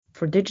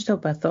For digital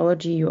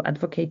pathology, you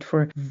advocate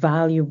for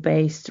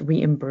value-based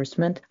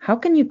reimbursement. How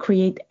can you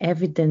create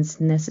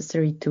evidence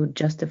necessary to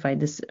justify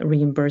this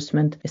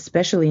reimbursement,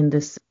 especially in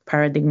this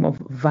paradigm of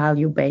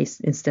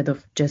value-based instead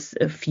of just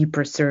a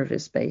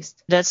fee-per-service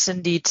based? That's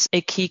indeed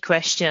a key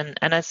question.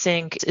 And I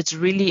think it's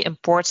really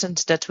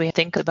important that we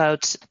think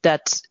about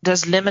that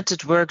there's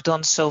limited work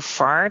done so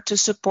far to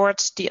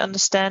support the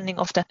understanding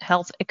of the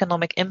health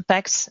economic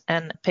impacts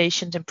and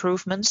patient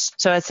improvements.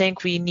 So I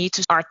think we need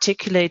to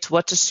articulate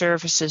what the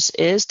services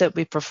is that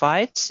we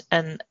provide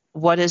and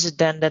what is it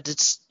then that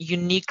it's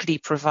uniquely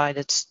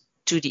provided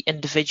to the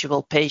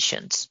individual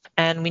patient.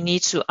 And we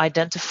need to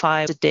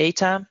identify the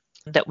data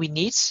that we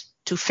need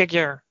to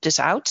figure this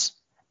out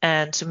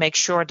and to make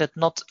sure that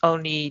not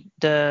only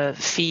the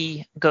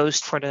fee goes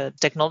for the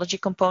technology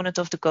component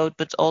of the code,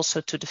 but also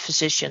to the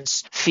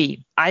physician's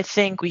fee. I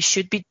think we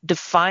should be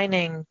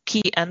defining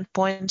key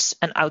endpoints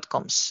and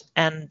outcomes,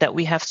 and that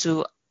we have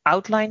to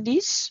outline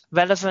these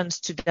relevant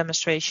to the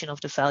demonstration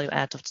of the value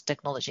add of the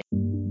technology.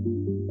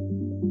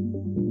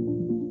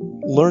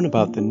 Learn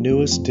about the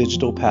newest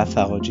digital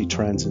pathology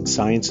trends in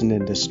science and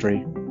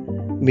industry,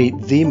 meet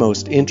the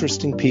most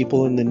interesting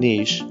people in the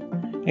niche,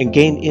 and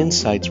gain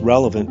insights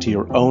relevant to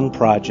your own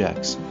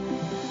projects.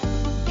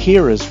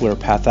 Here is where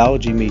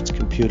pathology meets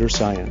computer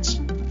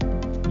science.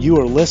 You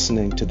are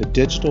listening to the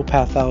Digital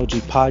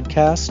Pathology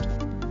Podcast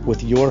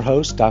with your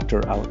host,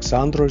 Dr.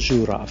 Alexandra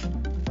Zhurov.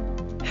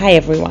 Hi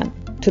everyone.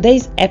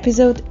 Today's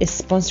episode is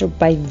sponsored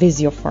by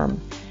Visiopharm,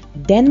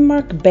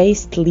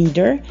 Denmark-based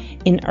leader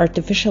in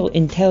artificial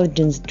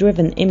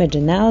intelligence-driven image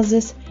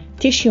analysis,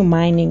 tissue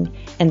mining,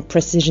 and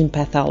precision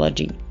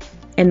pathology.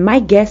 And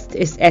my guest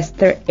is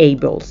Esther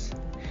Abels.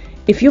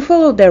 If you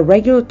follow the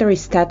regulatory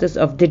status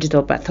of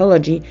digital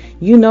pathology,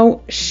 you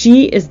know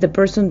she is the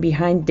person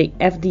behind the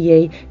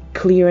FDA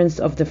clearance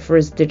of the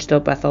first digital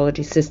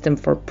pathology system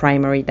for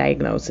primary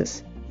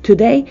diagnosis.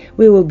 Today,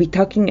 we will be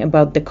talking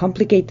about the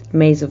complicated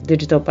maze of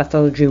digital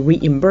pathology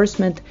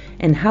reimbursement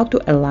and how to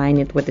align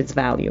it with its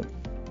value.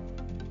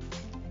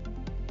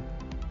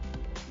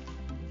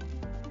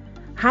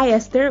 Hi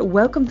Esther,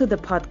 welcome to the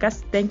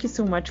podcast. Thank you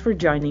so much for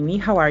joining me.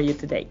 How are you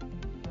today?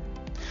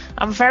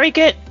 I'm very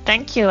good.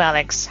 Thank you,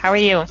 Alex. How are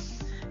you?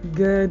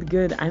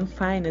 Good. I'm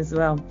fine as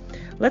well.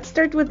 Let's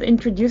start with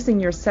introducing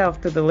yourself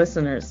to the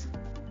listeners.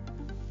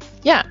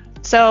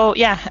 So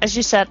as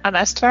you said, I'm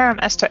Esther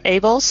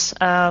Abels.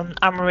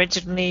 I'm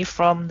originally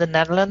from the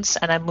Netherlands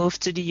and I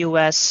moved to the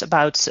US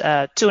about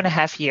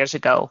 2.5 years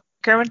ago.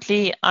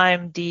 Currently,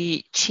 I'm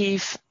the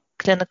Chief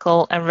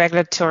Clinical and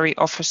Regulatory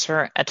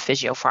Officer at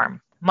Visiopharm.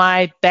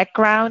 My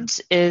background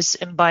is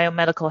in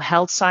biomedical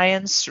health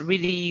science,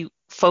 really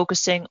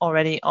focusing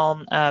already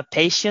on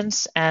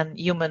patients and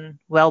human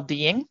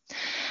well-being.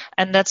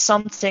 And that's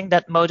something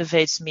that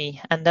motivates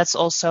me. And that's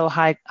also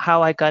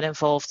how I got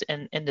involved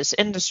in this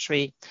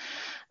industry.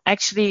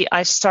 Actually,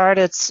 I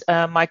started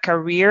my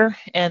career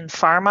in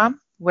pharma,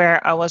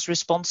 where I was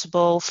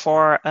responsible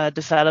for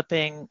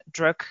developing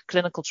drug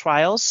clinical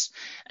trials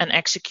and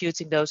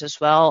executing those as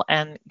well,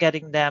 and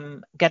getting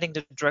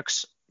the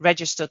drugs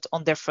registered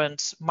on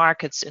different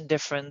markets in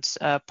different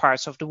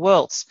parts of the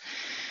world.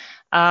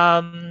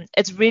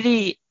 It's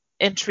really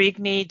intrigued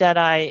me that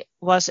I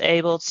was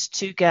able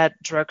to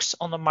get drugs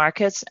on the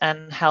market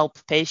and help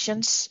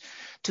patients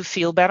to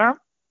feel better.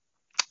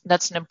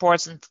 That's an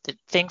important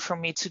thing for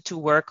me to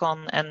work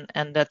on,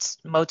 and that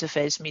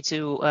motivates me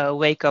to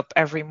wake up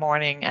every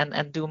morning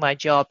and do my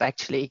job,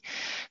 actually,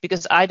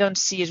 because I don't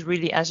see it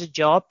really as a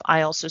job.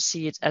 I also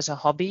see it as a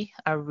hobby.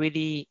 I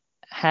really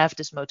have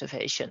this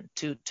motivation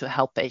to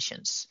help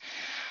patients.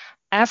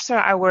 After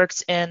I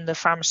worked in the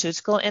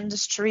pharmaceutical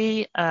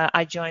industry,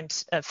 I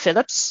joined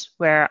Philips,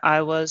 where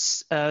I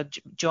was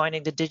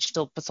joining the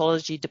digital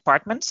pathology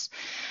department.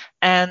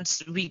 And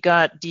we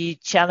got the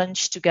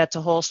challenge to get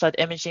the whole slide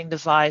imaging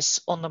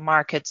device on the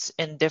market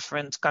in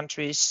different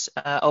countries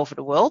over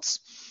the world.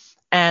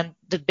 And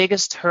the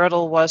biggest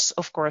hurdle was,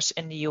 of course,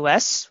 in the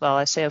US. Well,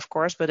 I say of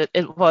course, but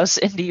it was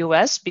in the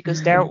US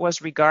because there it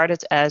was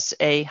regarded as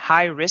a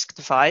high-risk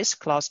device,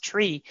 class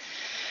 3.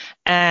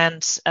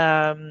 And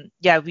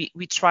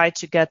we tried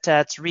to get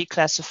that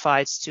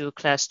reclassified to a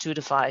class 2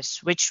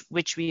 device,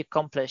 which we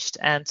accomplished.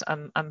 And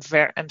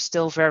I'm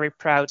still very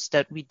proud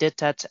that we did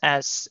that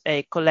as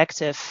a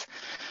collective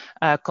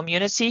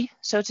community,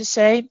 so to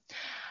say.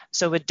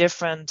 So with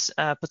different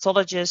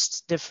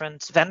pathologists,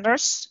 different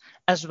vendors,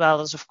 as well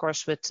as, of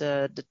course, with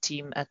the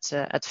team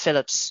at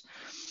Philips.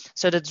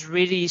 So that's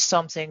really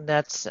something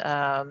that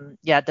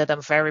that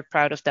I'm very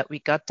proud of, that we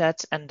got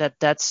that, and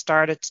that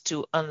started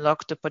to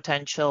unlock the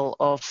potential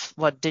of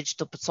what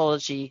digital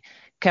pathology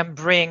can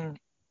bring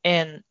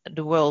in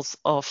the world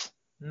of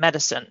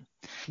medicine.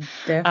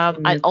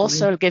 I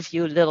also give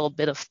you a little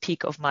bit of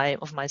peek of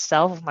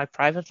myself, of my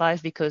private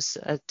life, because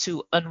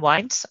to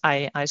unwind,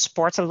 I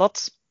sport a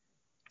lot.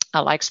 I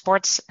like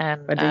sports,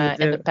 and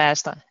in the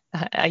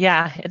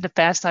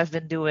past, I've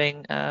been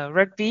doing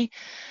rugby.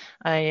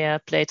 I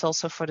played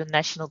also for the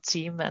national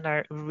team, and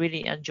I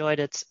really enjoyed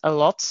it a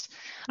lot.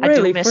 I do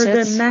Really, miss for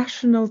the it.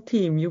 national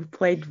team, you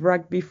played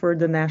rugby for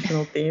the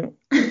national team.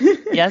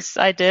 Yes,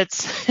 I did.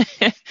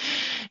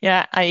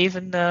 Yeah, I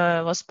even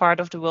was part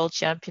of the World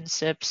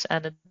Championships,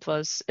 and it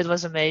was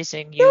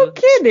amazing. No You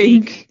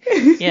kidding.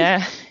 speak,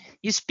 yeah,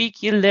 you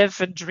speak, you live,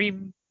 and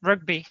dream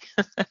rugby.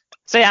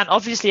 So yeah, and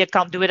obviously I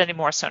can't do it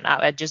anymore. So now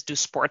I just do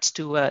sports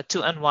to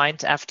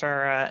unwind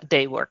after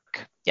day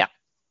work. Yeah.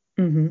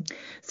 hmm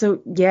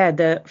So yeah,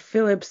 the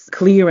Philips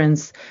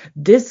clearance,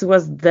 this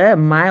was the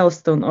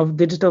milestone of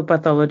digital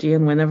pathology.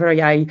 And whenever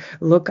I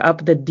look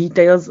up the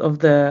details of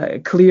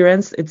the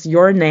clearance, it's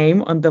your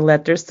name on the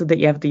letters to the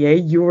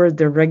FDA. You were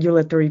the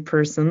regulatory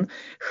person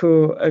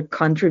who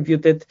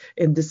contributed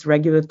in this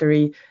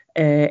regulatory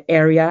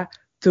area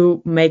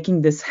to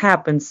making this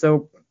happen.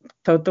 So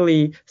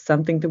totally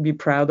something to be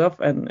proud of,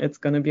 and it's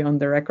going to be on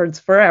the records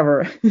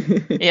forever.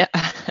 Yeah.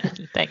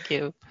 Thank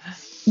you.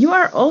 You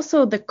are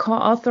also the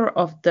co-author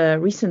of the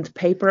recent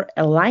paper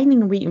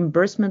Aligning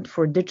Reimbursement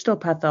for Digital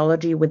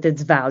Pathology with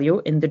Its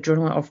Value in the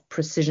Journal of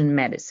Precision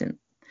Medicine.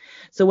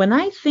 So when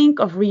I think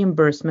of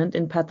reimbursement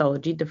in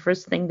pathology, the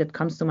first thing that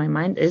comes to my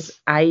mind is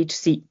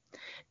IHC.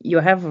 You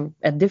have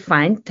a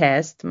defined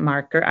test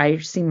marker,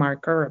 IHC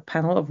marker, or a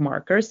panel of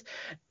markers,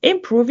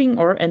 improving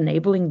or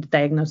enabling the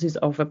diagnosis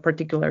of a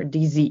particular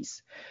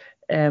disease.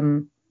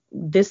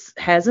 This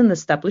has an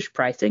established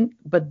pricing,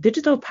 but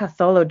digital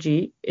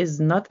pathology is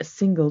not a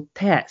single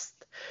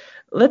test.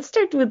 Let's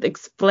start with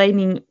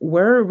explaining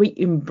where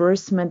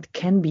reimbursement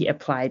can be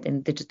applied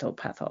in digital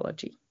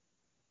pathology.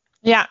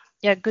 Yeah,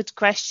 good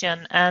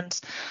question. And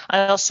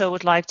I also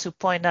would like to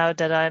point out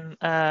that I'm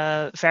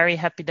very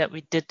happy that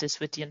we did this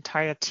with the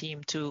entire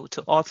team to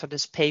author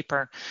this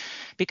paper,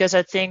 because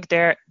I think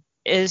there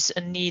is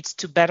a need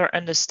to better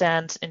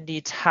understand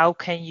indeed how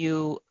can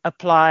you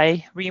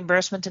apply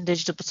reimbursement in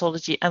digital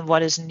pathology and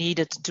what is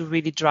needed to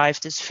really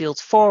drive this field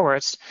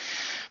forward.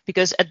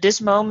 Because at this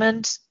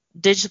moment,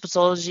 digital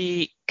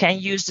pathology can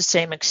use the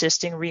same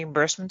existing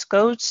reimbursement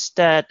codes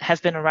that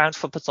have been around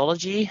for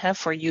pathology,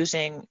 for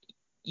using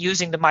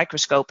the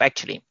microscope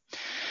actually.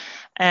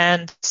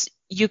 And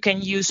you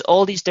can use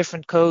all these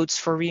different codes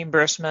for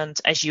reimbursement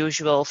as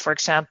usual. For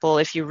example,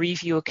 if you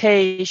review a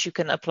case, you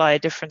can apply a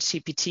different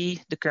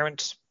CPT, the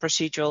current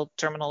procedural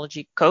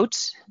terminology code,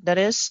 that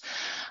is,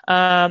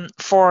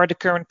 for the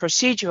current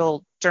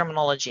procedural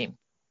terminology.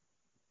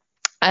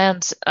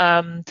 And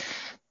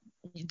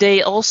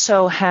they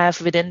also have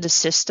within the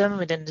system,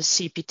 within the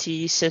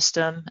CPT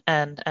system,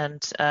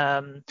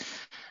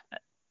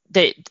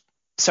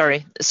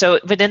 so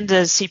within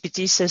the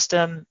CPT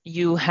system,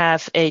 you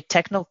have a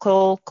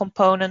technical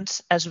component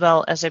as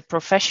well as a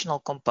professional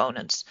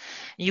component.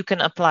 You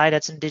can apply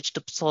that in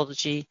digital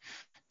pathology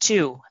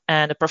too.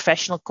 And the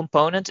professional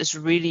component is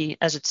really,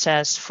 as it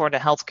says, for the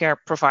healthcare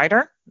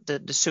provider,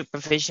 the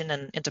supervision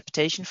and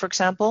interpretation, for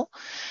example.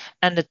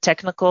 And the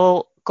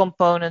technical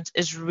component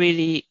is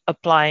really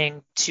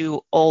applying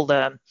to all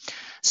the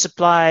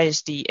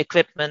supplies, the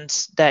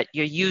equipment that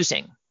you're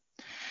using.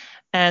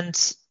 And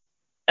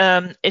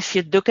if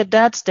you look at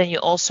that, then you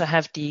also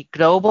have the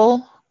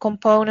global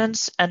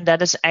components, and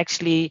that is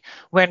actually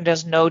when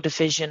there's no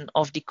division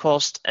of the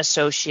cost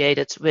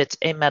associated with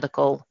a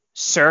medical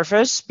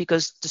service,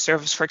 because the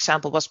service, for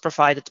example, was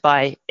provided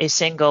by a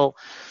single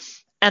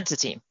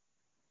entity.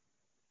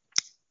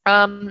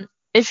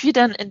 If you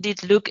then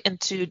indeed look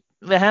into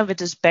with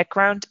this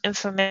background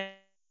information,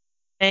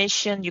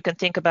 you can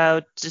think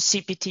about the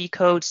CPT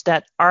codes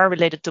that are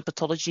related to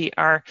pathology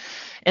are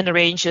in the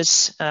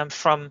ranges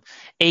from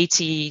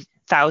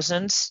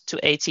 80,000 to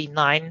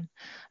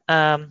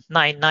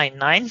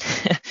 89,999.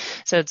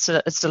 So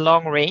it's a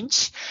long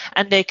range,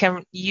 and they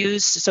can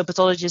use, so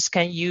pathologists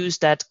can use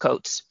that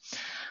code.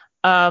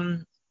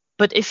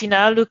 But if you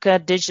now look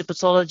at digital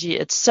pathology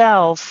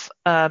itself,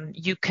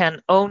 you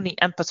can only,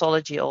 and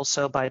pathology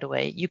also, by the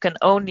way, you can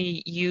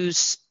only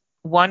use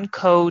one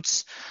code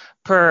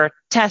per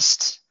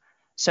test.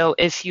 So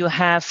if you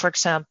have, for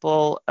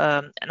example,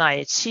 an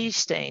IHC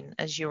stain,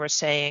 as you were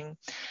saying,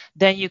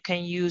 then you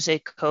can use a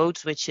code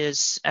which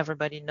is,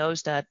 everybody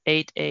knows that,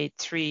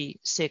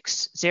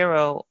 88360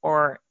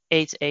 or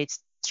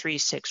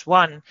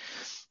 88361,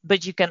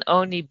 but you can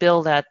only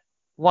bill that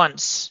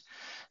once.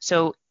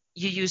 So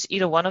you use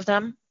either one of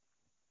them.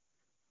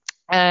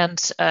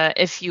 And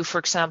if you, for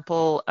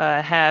example,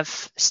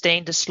 have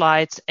stained a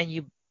slide and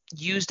you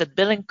use that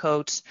billing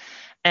code,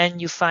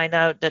 and you find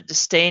out that the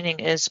staining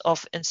is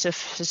of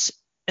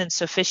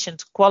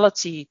insufficient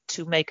quality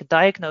to make a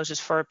diagnosis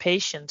for a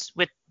patient,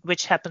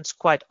 which happens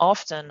quite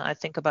often, I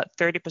think about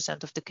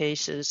 30% of the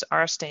cases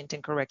are stained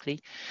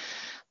incorrectly,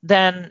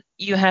 then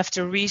you have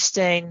to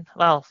restain.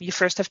 Well, you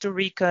first have to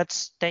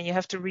recut, then you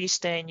have to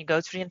restain, you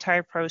go through the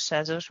entire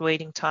process, there's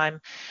waiting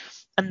time,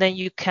 and then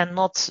you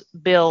cannot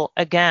bill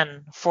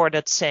again for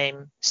that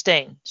same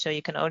stain. So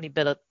you can only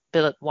bill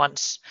it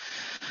once.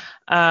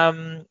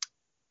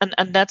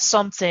 And that's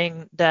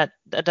something that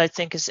I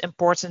think is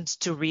important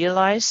to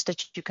realize,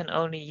 that you can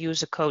only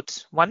use a code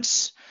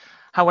once.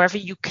 However,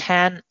 you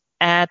can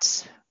add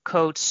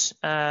codes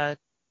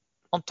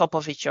on top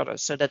of each other.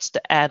 So that's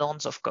the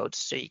add-ons of codes.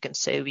 So you can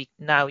say we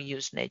now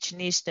use an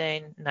H&E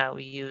stain, now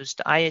we use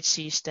the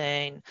IHC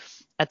stain,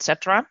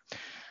 etc.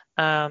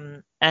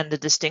 And the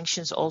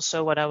distinctions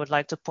also, what I would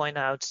like to point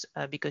out,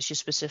 because you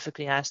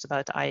specifically asked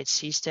about the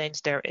IHC stains,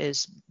 there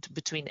is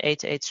between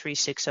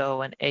 88360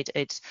 and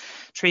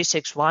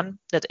 88361.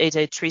 That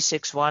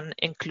 88361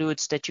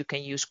 includes that you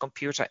can use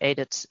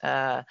computer-aided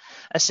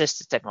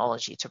assisted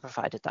technology to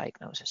provide a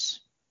diagnosis.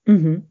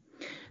 Mm-hmm.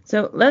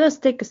 So let us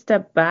take a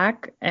step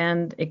back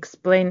and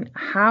explain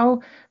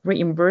how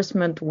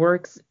reimbursement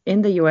works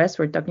in the US.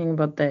 We're talking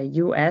about the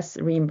US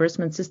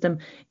reimbursement system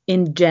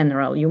in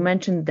general. You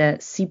mentioned the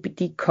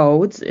CPT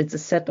codes. It's a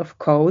set of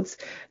codes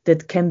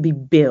that can be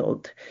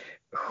billed.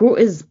 Who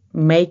is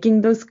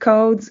making those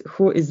codes?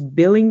 Who is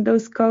billing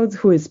those codes?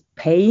 Who is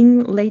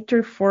paying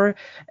later for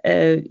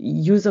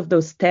use of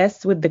those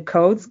tests with the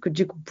codes? Could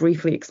you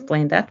briefly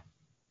explain that?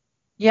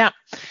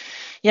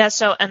 Yeah,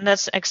 so, and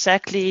that's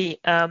exactly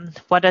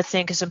what I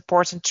think is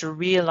important to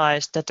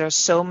realize, that there's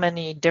so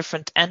many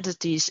different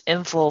entities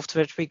involved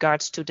with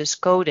regards to this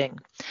coding.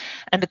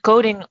 And the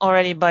coding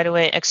already, by the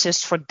way,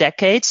 exists for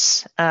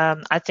decades.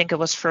 I think it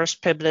was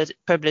first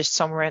published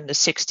somewhere in the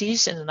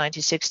 60s, in the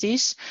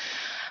 1960s.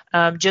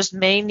 Just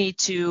mainly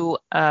to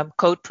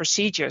code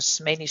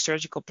procedures, mainly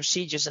surgical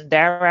procedures. And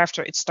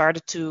thereafter, it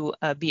started to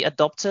be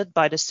adopted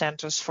by the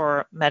Centers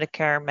for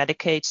Medicare and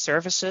Medicaid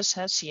Services,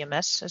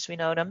 CMS, as we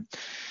know them.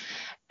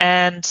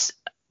 And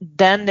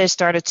then they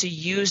started to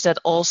use that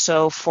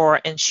also for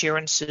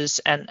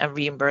insurances and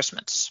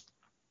reimbursements.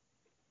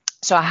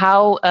 So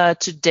how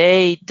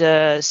today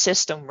the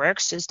system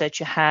works is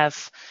that you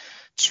have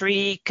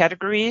 3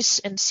 categories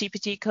in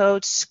CPT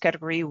codes.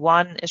 Category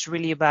 1 is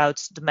really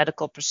about the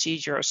medical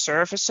procedure or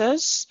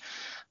services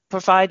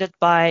provided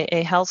by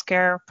a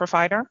healthcare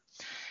provider.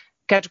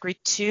 Category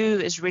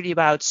 2 is really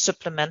about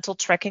supplemental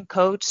tracking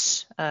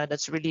codes.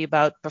 That's really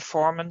about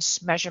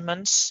performance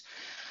measurements.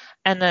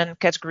 And then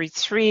category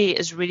 3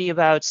 is really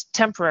about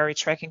temporary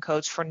tracking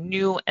codes for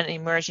new and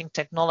emerging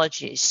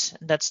technologies.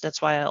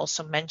 That's why I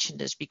also mentioned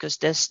this, because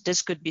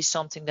this could be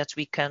something that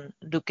we can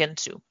look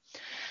into.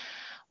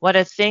 What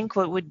I think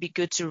what would be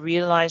good to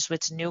realize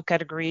with new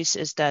categories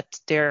is that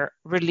they're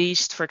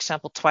released, for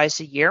example,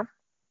 twice a year.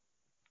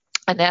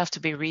 And they have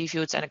to be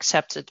reviewed and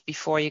accepted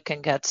before you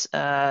can get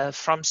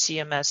from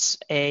CMS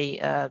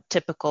a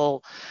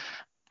typical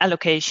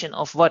allocation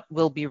of what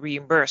will be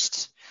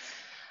reimbursed.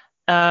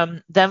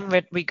 Then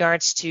with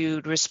regards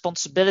to the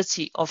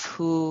responsibility of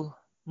who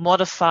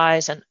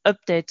modifies and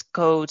updates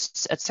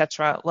codes,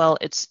 etc. Well,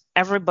 it's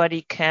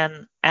everybody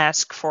can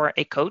ask for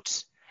a code.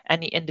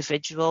 Any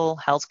individual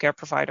healthcare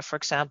provider, for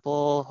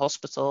example,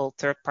 hospital,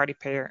 third-party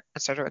payer,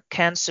 etc.,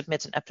 can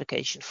submit an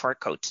application for a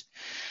code.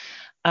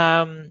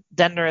 Then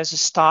there is a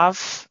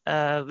staff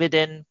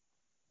within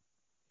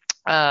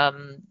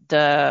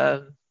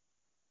the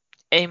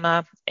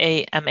AMA,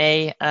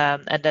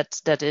 and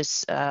that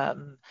is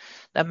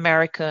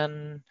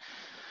American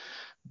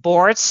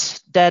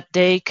boards, that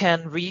they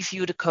can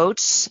review the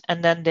codes,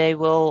 and then they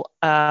will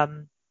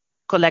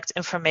collect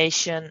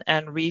information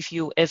and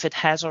review if it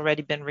has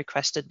already been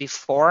requested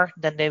before.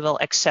 Then they will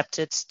accept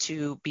it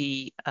to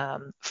be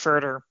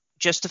further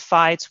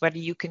justified, whether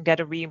you can get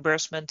a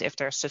reimbursement if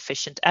there's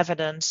sufficient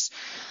evidence.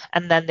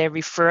 And then they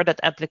refer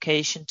that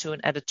application to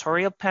an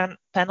editorial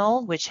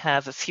panel, which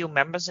have a few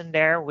members in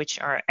there,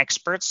 which are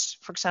experts,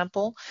 for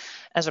example,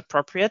 as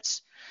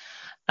appropriate.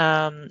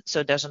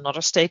 So there's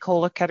another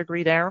stakeholder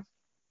category there.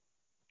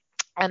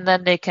 And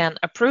then they can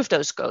approve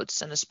those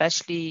codes. And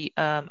especially,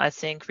 I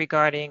think,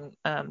 regarding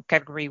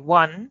category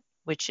 1,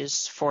 which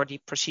is for the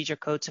procedure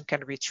codes, and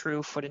category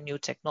 2 for the new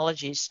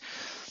technologies,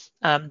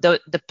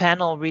 the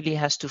panel really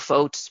has to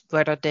vote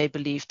whether they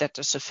believe that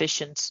there's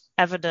sufficient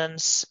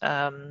evidence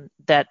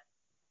that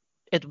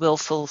it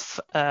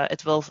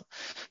will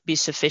be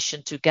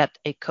sufficient to get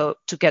a code,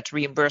 to get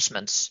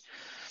reimbursements.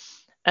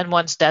 And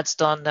once that's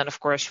done, then of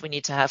course we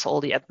need to have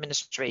all the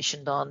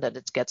administration done, that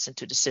it gets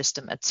into the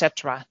system,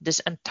 etc. This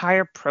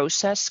entire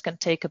process can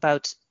take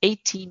about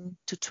 18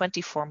 to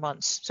 24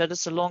 months. So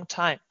that's a long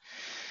time.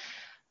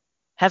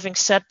 Having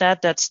said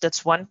that,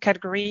 that's one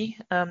category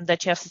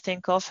that you have to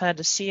think of.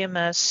 The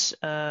CMS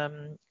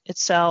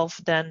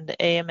itself, then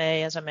the AMA,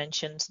 as I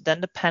mentioned,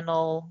 then the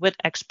panel with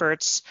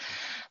experts.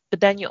 But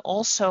then you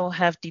also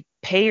have the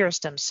payers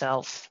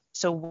themselves.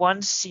 So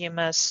once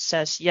CMS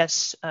says,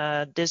 yes,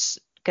 this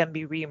can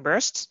be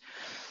reimbursed,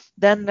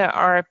 then there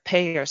are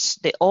payers.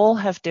 They all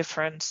have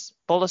different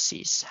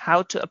policies,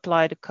 how to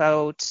apply the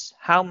code,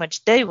 how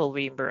much they will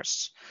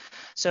reimburse.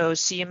 So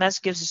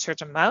CMS gives a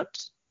certain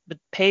amount, but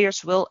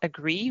payers will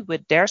agree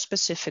with their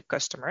specific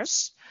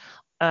customers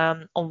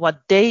on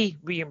what they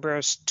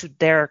reimburse to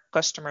their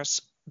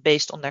customers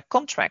based on their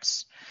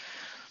contracts.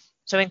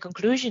 So in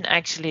conclusion,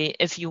 actually,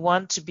 if you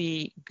want to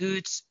be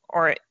good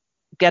or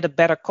get a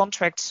better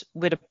contract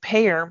with a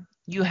payer,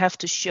 you have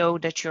to show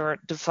that your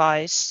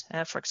device,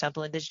 for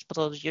example, in digital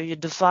pathology, your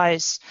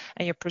device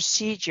and your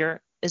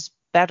procedure is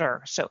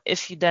better. So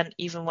if you then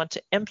even want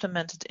to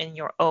implement it in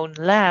your own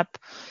lab,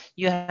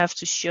 you have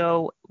to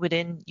show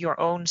within your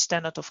own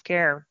standard of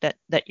care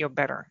that you're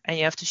better. And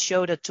you have to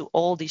show that to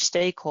all these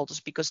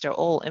stakeholders because they're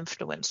all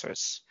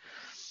influencers.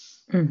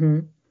 Mm-hmm.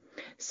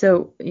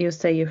 So you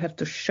say you have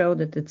to show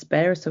that it's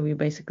better. So you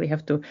basically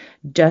have to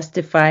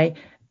justify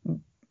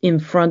in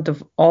front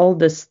of all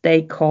the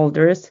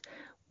stakeholders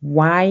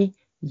why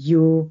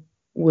you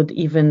would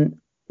even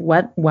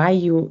why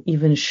you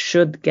even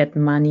should get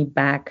money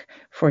back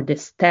for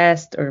this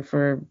test or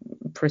for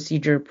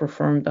procedure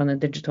performed on a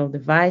digital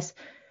device.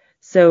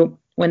 So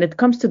when it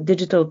comes to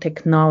digital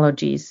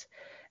technologies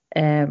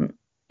and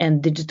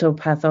digital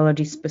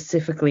pathology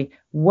specifically,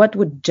 what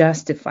would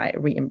justify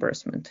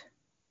reimbursement?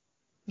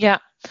 Yeah,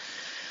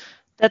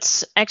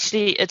 that's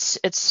actually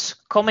it's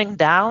coming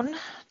down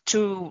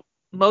to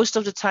most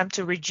of the time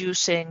to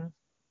reducing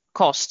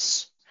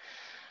costs.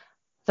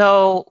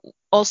 Though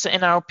also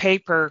in our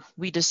paper,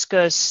 we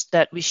discuss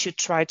that we should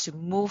try to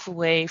move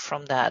away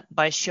from that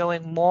by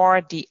showing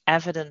more the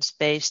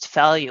evidence-based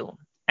value.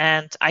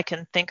 And I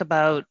can think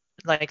about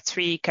like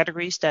 3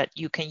 categories that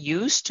you can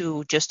use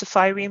to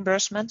justify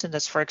reimbursement. And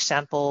that's, for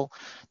example,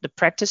 the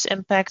practice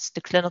impact,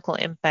 the clinical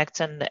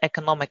impact, and the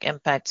economic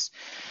impact.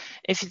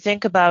 If you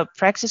think about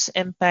practice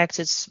impact,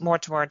 it's more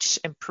towards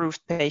improved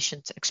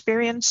patient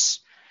experience.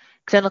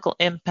 Clinical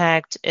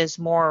impact is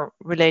more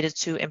related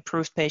to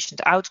improved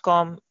patient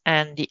outcome,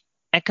 and the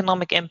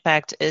economic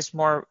impact is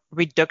more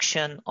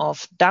reduction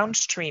of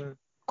downstream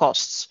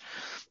costs.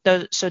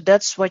 So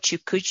that's what you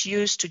could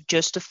use to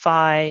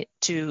justify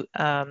to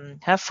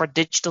have for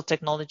digital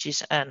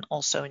technologies and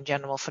also in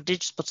general for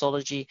digital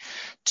pathology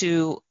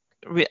to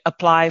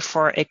apply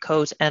for a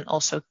code and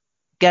also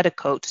get a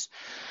code.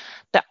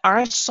 There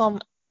are some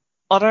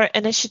other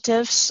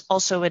initiatives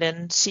also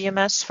within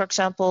CMS, for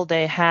example,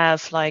 they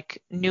have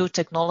like new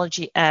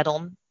technology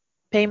add-on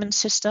payment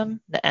system,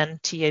 the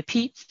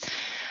NTAP.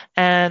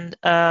 And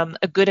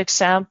a good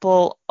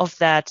example of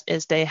that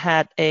is they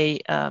had a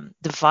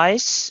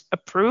device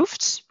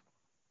approved,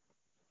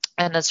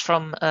 and that's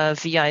from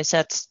VIZ.ai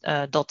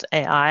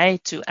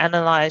to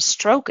analyze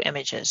stroke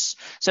images.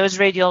 So it's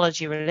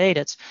radiology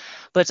related,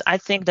 but I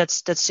think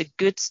that's a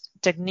good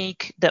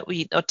technique that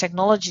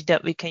technology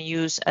that we can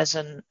use as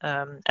an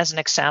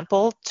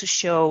example to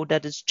show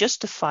that it's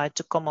justified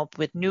to come up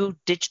with new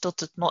digital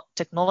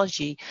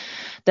technology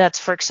that,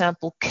 for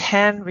example,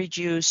 can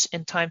reduce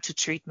in time to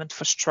treatment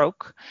for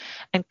stroke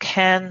and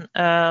can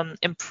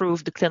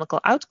improve the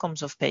clinical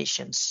outcomes of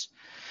patients.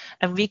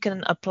 And we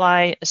can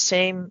apply the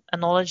same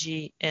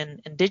analogy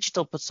in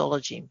digital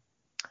pathology.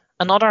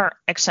 Another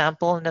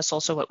example, and that's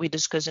also what we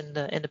discuss in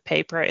the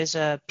paper, is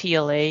a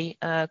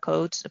PLA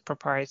code, a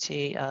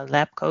proprietary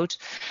lab code,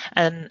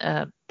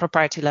 and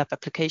proprietary lab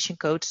application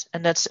code.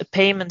 And that's a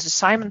payment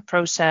assignment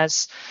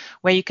process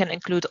where you can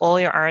include all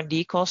your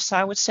R&D costs,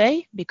 I would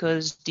say,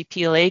 because the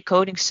PLA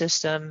coding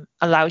system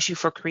allows you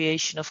for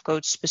creation of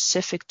codes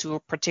specific to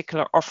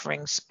particular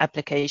offerings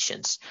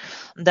applications.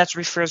 And that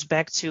refers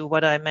back to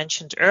what I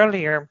mentioned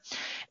earlier,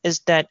 is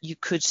that you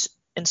could,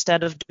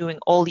 instead of doing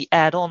all the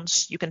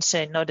add-ons, you can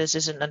say, no, this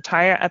is an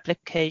entire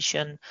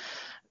application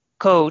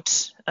code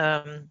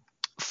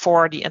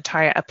for the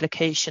entire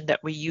application that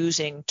we're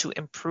using to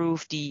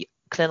improve the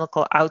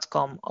clinical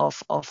outcome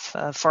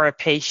for a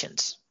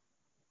patient.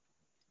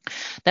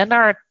 Then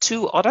there are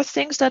 2 other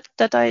things that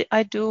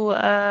I do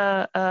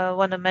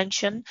want to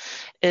mention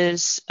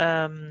is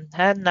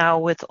now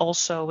with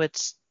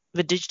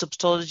digital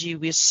pathology,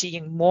 we're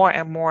seeing more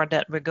and more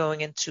that we're going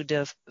into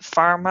the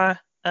pharma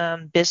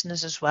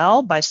business as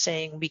well, by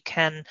saying we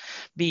can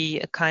be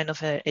a kind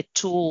of a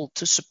tool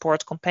to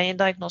support companion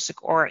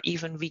diagnostic, or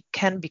even we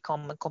can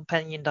become a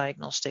companion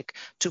diagnostic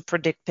to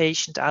predict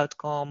patient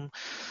outcome.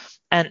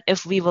 And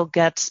if we will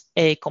get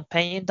a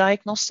companion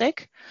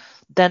diagnostic,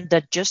 then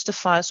that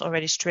justifies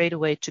already straight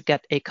away to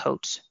get a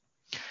code.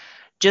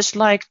 Just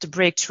like the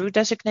breakthrough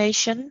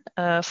designation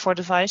for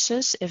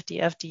devices, if the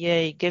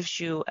FDA gives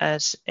you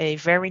as a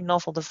very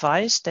novel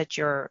device that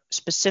you're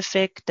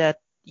specific, that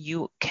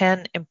you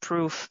can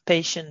improve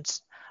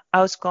patient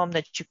outcome,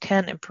 that you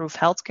can improve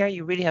healthcare,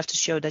 you really have to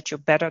show that you're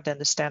better than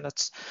the standard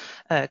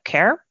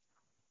care.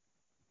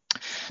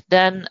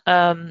 Then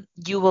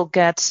you will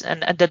get,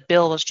 and that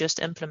bill was just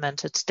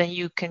implemented, then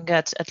you can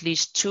get at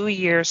least 2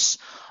 years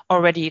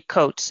already a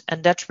code.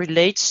 And that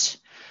relates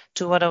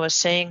to what I was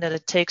saying, that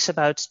it takes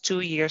about 2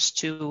 years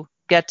to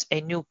get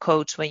a new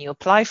code when you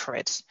apply for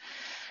it.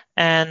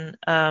 And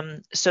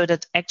so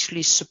that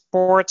actually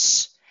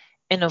supports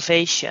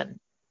innovation.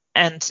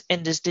 And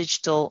in this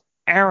digital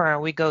era,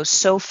 we go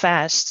so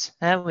fast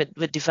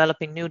with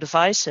developing new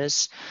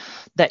devices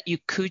that you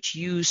could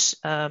use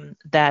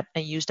that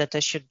and use that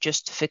as your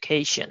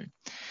justification.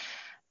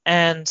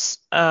 And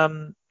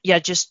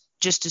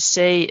just to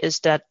say is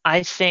that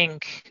I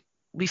think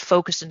we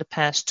focused in the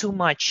past too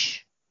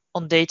much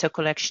on data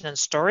collection and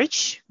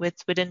storage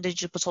within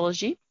digital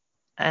pathology,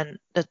 and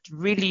that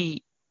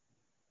really,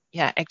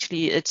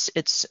 actually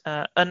it's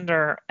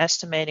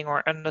underestimating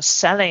or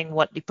underselling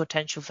what the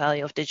potential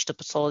value of digital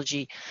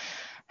pathology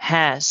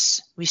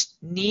has. We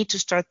need to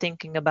start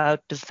thinking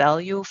about the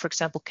value. For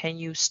example, can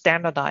you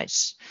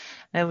standardize?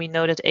 And we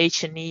know that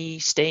H&E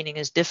staining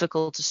is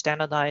difficult to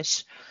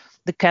standardize.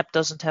 The CAP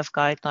doesn't have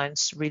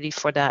guidelines really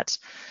for that.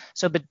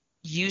 So, but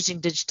using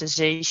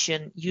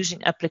digitization,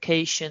 using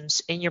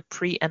applications in your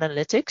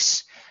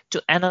pre-analytics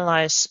to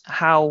analyze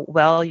how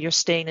well your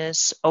stain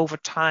is over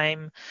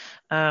time,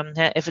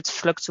 if it's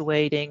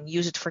fluctuating,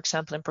 use it, for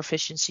example, in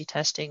proficiency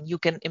testing, you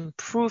can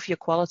improve your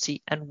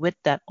quality and with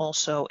that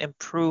also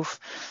improve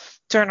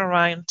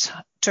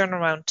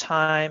turnaround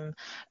time,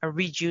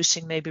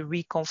 reducing maybe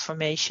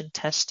reconfirmation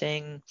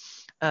testing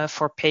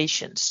for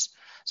patients.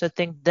 So I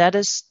think that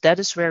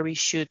is where we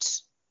should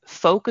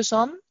focus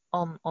on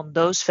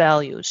those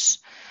values.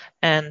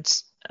 And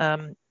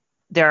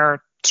there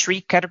are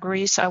three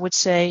categories, I would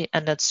say,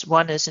 and that's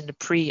one is in the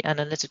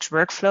pre-analytics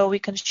workflow we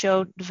can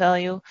show the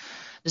value.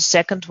 The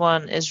second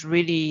one is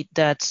really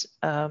that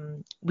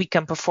we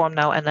can perform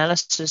now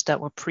analysis that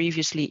were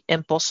previously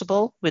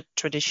impossible with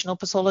traditional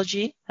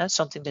pathology,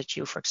 something that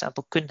you, for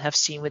example, couldn't have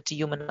seen with the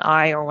human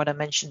eye, or what I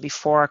mentioned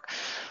before,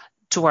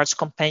 towards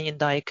companion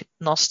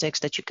diagnostics,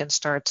 that you can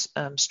start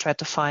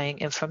stratifying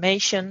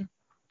information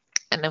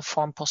and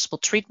inform possible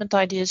treatment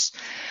ideas.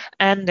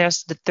 And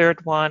there's the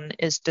third one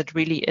is that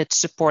really it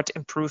support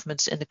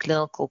improvements in the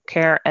clinical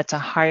care at a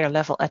higher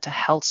level, at a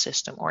health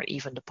system or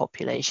even the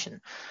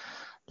population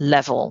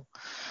level.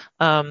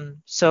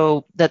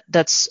 So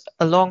that's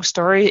a long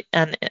story,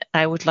 and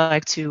I would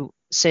like to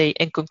say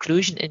in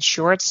conclusion, in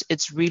short,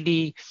 it's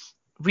really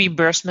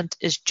reimbursement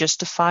is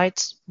justified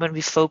when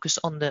we focus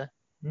on the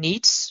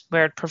needs,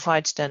 where it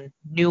provides then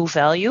new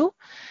value.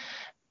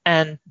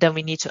 And then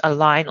we need to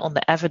align on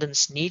the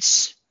evidence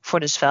needs for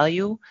this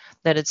value,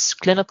 that it's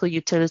clinical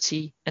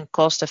utility and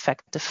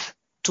cost-effective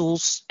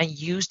tools, and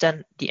use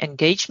then the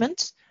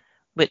engagement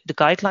with the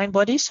guideline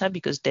bodies,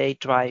 because they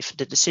drive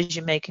the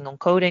decision-making on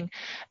coding,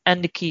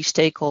 and the key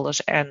stakeholders,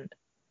 and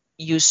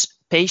use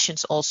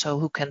patients also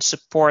who can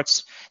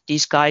support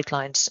these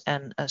guidelines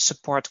and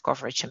support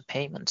coverage and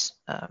payments.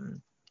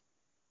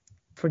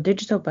 For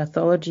digital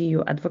pathology,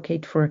 you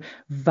advocate for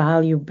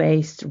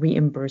value-based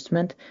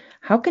reimbursement.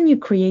 How can you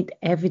create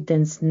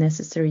evidence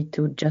necessary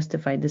to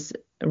justify this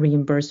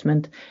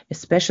reimbursement,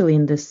 especially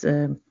in this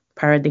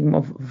paradigm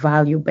of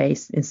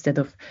value-based instead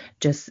of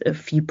just a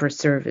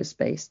fee-per-service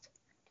based?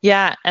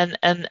 Yeah, and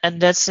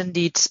that's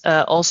indeed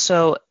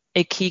also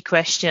a key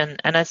question.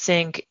 And I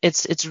think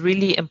it's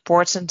really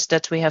important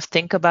that we have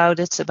think about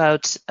it,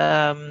 about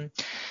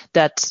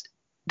that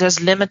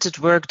there's limited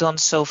work done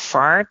so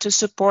far to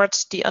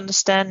support the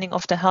understanding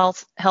of the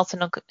health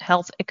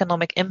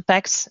economic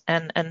impacts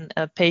and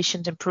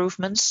patient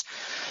improvements.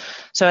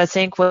 So I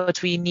think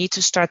what we need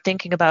to start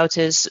thinking about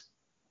is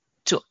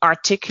to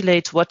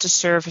articulate what the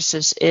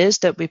services is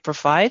that we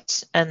provide,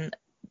 and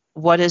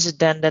what is it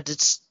then that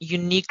it's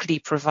uniquely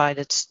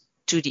provided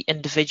to the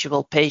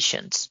individual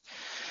patient.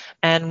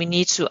 And we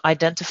need to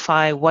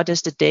identify what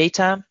is the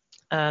data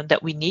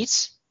that we need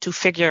to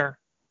figure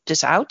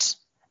this out,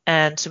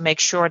 and to make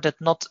sure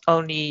that not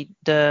only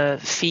the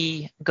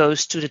fee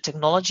goes to the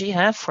technology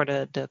for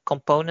the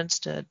components,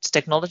 the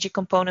technology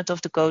component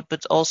of the code,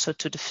 but also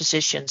to the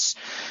physician's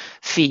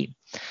fee.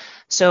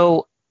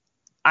 So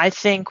I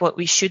think what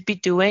we should be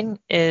doing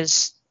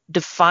is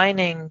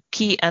defining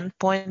key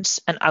endpoints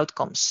and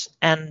outcomes,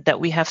 and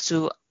that we have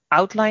to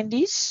outline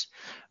these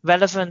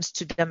relevant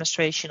to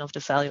demonstration of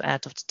the value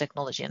add of the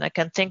technology. And I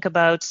can think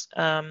about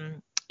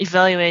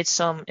evaluate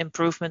some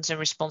improvements in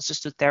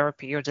responses to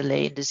therapy or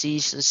delay in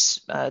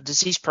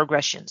disease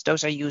progressions.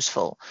 Those are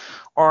useful.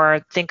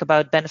 Or think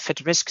about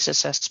benefit risks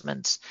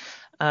assessments,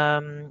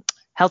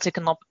 health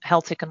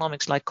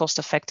economics like cost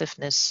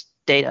effectiveness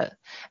data,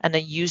 and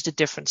then use the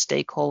different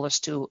stakeholders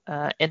to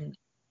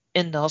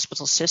in the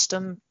hospital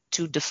system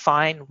to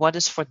define what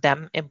is for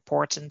them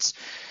important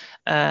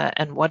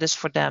and what is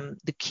for them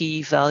the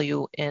key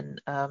value in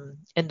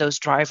those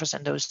drivers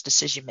and those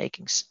decision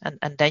makings.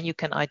 And then you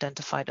can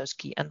identify those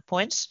key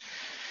endpoints.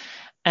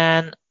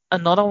 And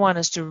another one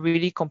is to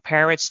really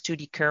compare it to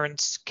the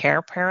current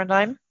care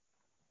paradigm.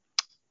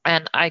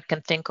 And I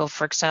can think of,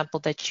 for example,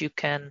 that you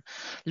can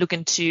look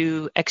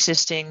into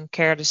existing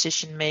care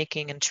decision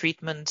making and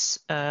treatment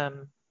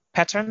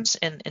patterns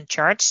in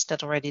charts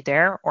that are already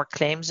there, or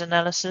claims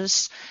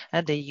analysis.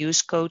 They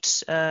use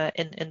codes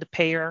in the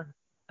payer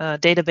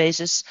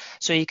databases.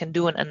 So you can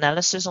do an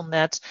analysis on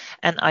that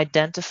and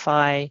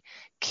identify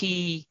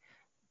key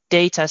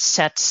data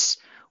sets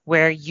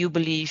where you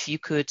believe you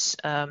could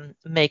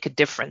make a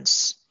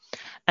difference.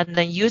 And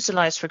then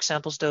utilize, for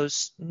example,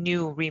 those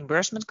new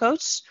reimbursement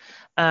codes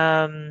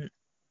and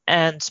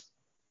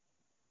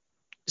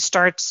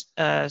start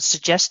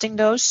suggesting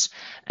those,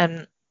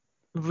 and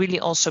really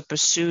also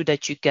pursue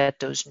that you get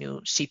those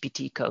new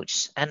CPT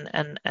codes.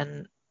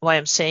 And why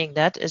I'm saying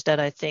that is that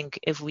I think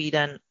if we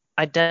then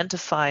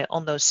identify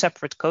on those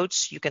separate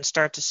codes, you can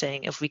start to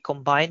saying if we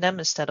combine them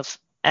instead of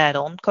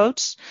add-on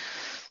codes,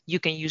 you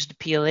can use the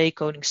PLA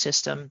coding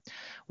system,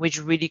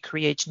 which really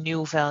creates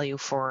new value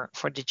for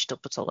digital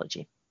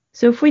pathology.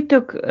 So if we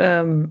took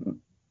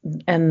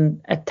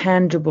a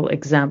tangible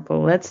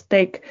example. Let's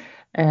take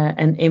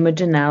an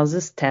image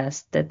analysis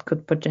test that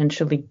could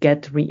potentially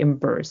get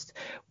reimbursed.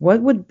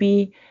 What would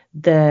be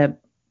the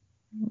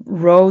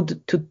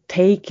road to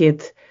take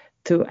it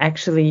to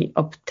actually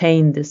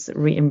obtain this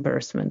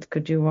reimbursement?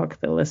 Could you walk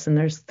the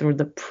listeners through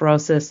the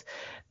process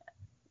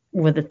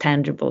with a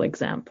tangible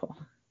example?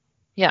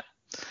 Yeah.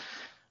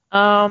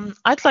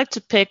 I'd like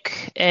to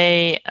pick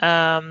a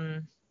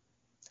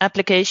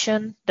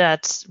application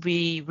that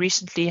we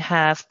recently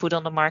have put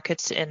on the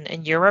market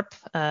in Europe.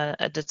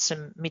 That's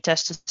a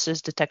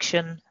metastasis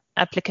detection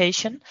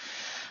application.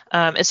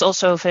 It's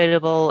also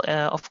available,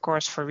 of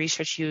course, for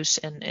research use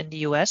in the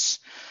US,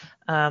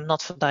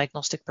 not for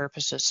diagnostic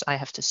purposes. I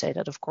have to say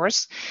that, of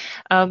course,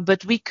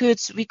 but we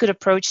could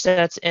approach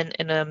that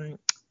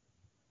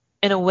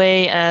in a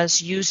way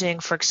as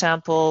using, for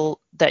example,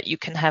 that you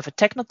can have a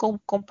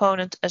technical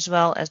component as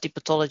well as the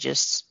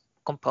pathologist's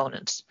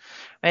components,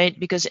 right?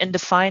 Because in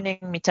defining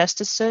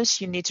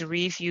metastasis, you need to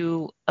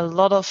review a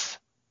lot of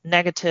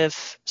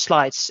negative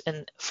slides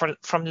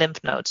from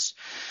lymph nodes.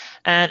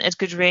 And it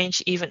could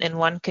range, even in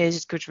one case,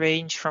 it could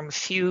range from a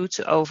few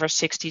to over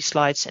 60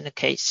 slides in a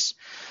case.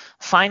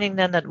 Finding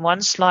then that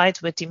one slide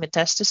with the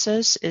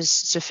metastasis is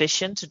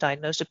sufficient to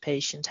diagnose the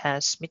patient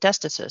has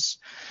metastasis,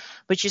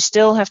 but you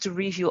still have to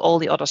review all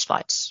the other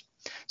slides.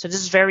 So this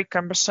is very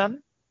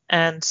cumbersome.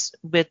 And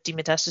with the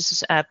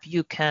Metastasis app,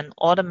 you can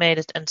automate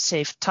it and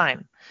save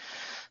time.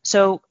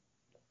 So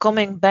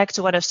coming back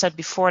to what I've said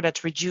before,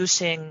 that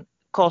reducing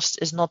cost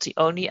is not the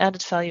only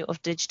added value of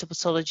digital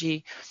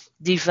pathology.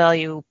 The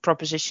value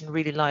proposition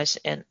really lies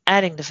in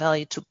adding the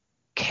value to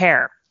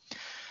care.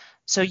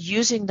 So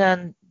using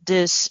then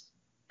this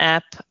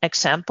app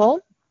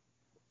example,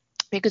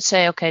 we could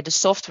say, okay, the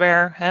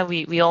software,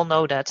 we all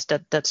know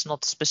that's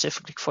not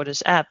specifically for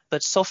this app,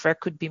 but software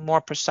could be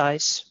more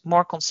precise,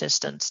 more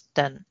consistent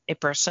than a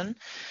person.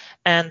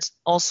 And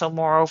also,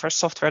 moreover,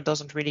 software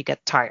doesn't really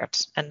get tired,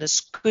 and this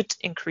could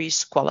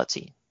increase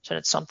quality. So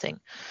that's something.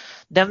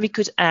 Then we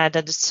could add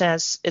that it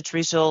says it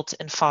results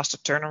in faster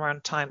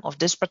turnaround time of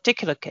this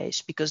particular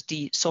case, because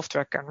the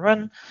software can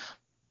run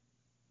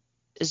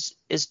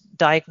is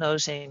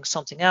diagnosing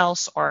something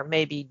else or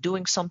maybe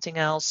doing something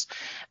else,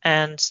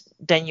 and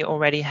then you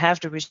already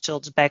have the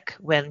results back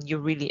when you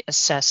really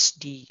assess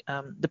the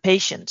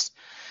patient.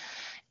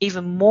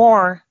 Even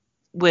more,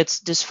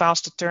 with this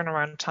faster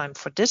turnaround time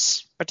for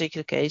this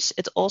particular case,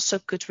 it also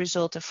could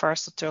result in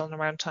faster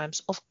turnaround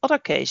times of other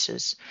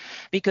cases,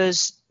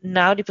 because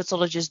now the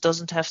pathologist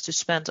doesn't have to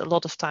spend a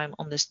lot of time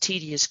on this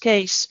tedious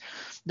case.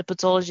 The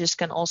pathologist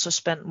can also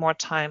spend more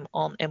time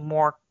on a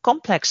more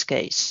complex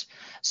case.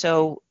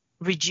 So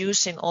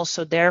reducing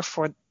also there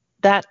for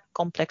that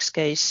complex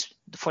case,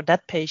 for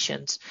that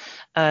patient,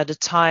 the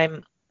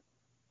time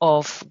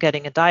of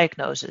getting a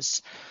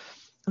diagnosis.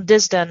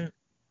 This then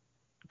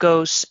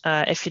goes,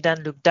 if you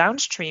then look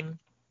downstream,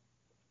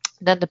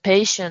 then the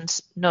patient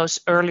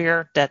knows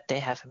earlier that they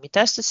have a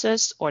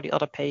metastasis, or the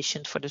other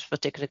patient for this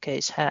particular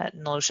case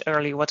knows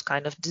earlier what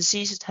kind of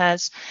disease it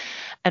has.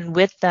 And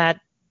with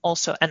that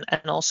also, and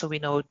also we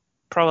know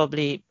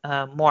probably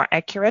more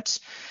accurate,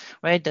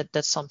 right?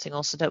 That's something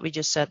also that we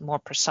just said, more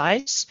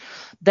precise.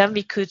 Then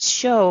we could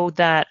show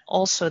that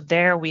also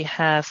there we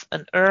have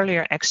an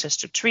earlier access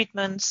to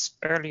treatments,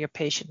 earlier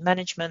patient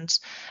management,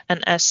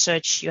 and as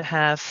such you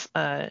have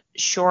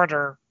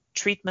shorter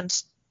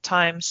treatment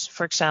times,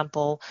 for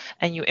example,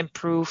 and you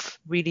improve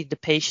really the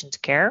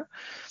patient care.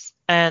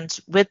 And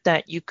with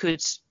that, you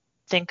could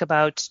think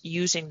about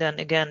using then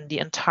again the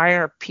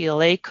entire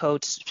PLA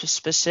code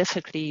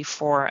specifically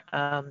for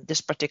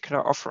this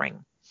particular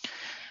offering.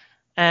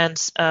 And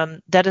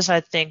that is,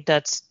 I think,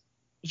 that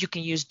you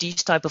can use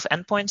these type of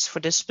endpoints for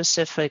this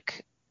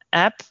specific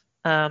app,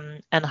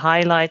 and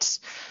highlight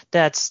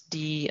that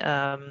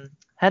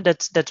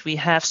that we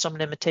have some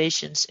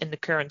limitations in the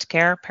current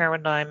care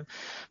paradigm,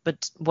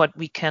 but what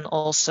we can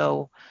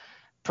also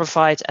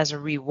provide as a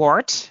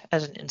reward,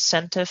 as an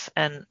incentive,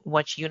 and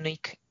what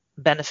unique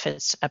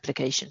benefits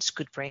applications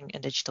could bring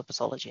in digital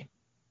pathology.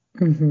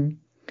 Mm-hmm.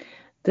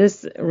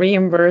 This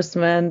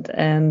reimbursement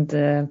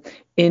and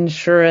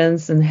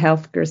insurance and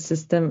healthcare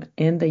system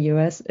in the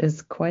US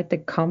is quite a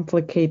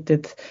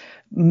complicated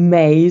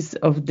maze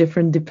of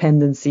different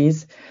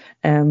dependencies.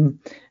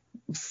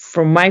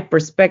 From my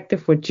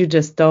perspective, what you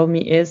just told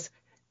me is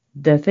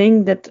the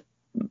thing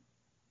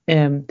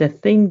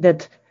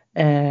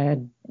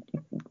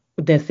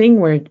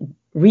where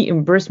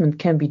reimbursement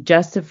can be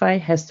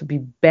justified has to be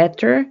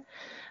better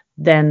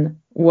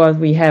than what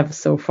we have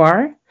so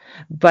far,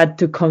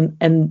 but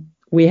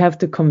we have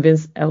to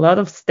convince a lot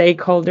of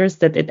stakeholders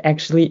that it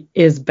actually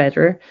is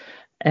better,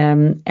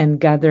 and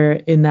gather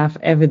enough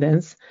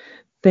evidence.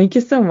 Thank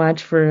you so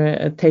much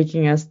for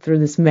taking us through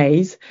this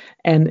maze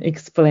and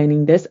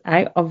explaining this.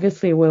 I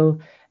obviously will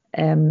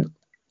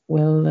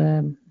link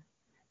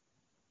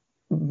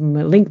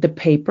the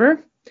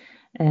paper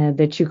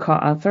that you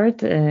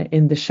co-authored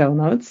in the show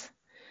notes.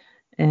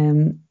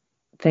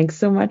 Thanks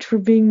so much for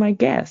being my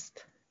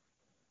guest.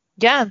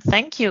 Yeah,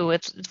 thank you.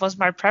 It was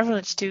my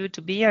privilege to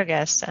be your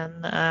guest,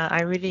 and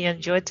I really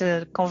enjoyed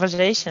the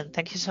conversation.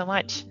 Thank you so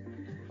much.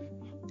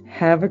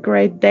 Have a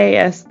great day,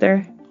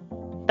 Esther.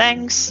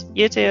 Thanks.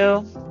 You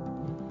too.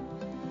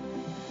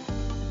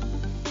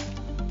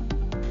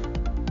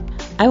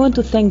 I want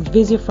to thank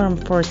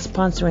Visiopharm for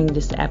sponsoring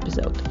this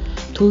episode.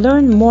 To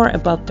learn more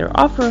about their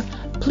offer,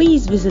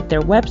 please visit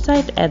their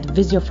website at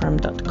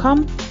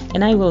visiopharm.com,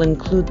 and I will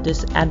include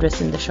this address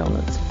in the show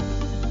notes.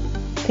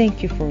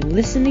 Thank you for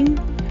listening.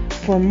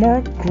 For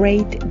more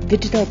great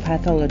digital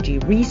pathology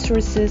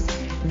resources,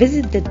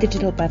 visit the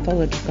Digital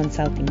Pathology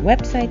Consulting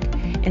website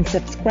and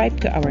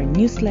subscribe to our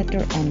newsletter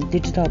on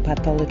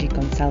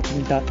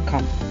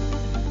digitalpathologyconsulting.com.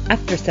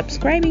 After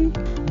subscribing,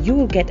 you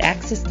will get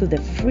access to the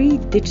free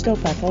digital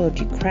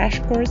pathology crash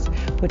course,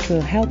 which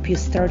will help you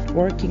start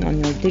working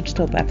on your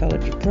digital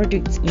pathology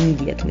projects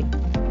immediately.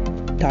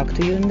 Talk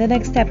to you in the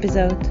next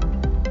episode.